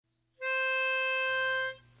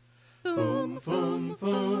Foom, foom,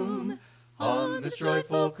 foom. On this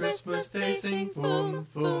joyful Christmas day sing foom,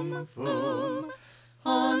 foom, foom.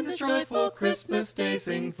 On this joyful Christmas day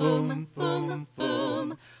sing foom, foom,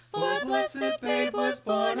 foom. For a blessed babe was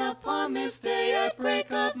born upon this day at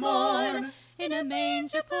break of morn. In a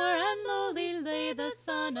manger poor and lowly lay the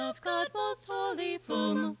Son of God most holy.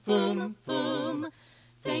 Foom, foom, foom.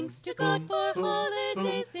 Thanks to God for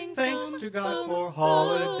holidays, sing foom. Thanks to God for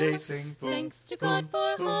holidays, sing foom. Thanks to God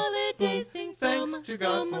for holidays, sing foom. Thanks to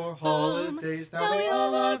God for holidays. Now we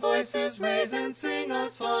all our voices raise and sing a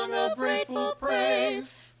song of grateful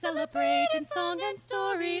praise. Celebrate in song and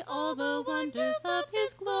story all the wonders of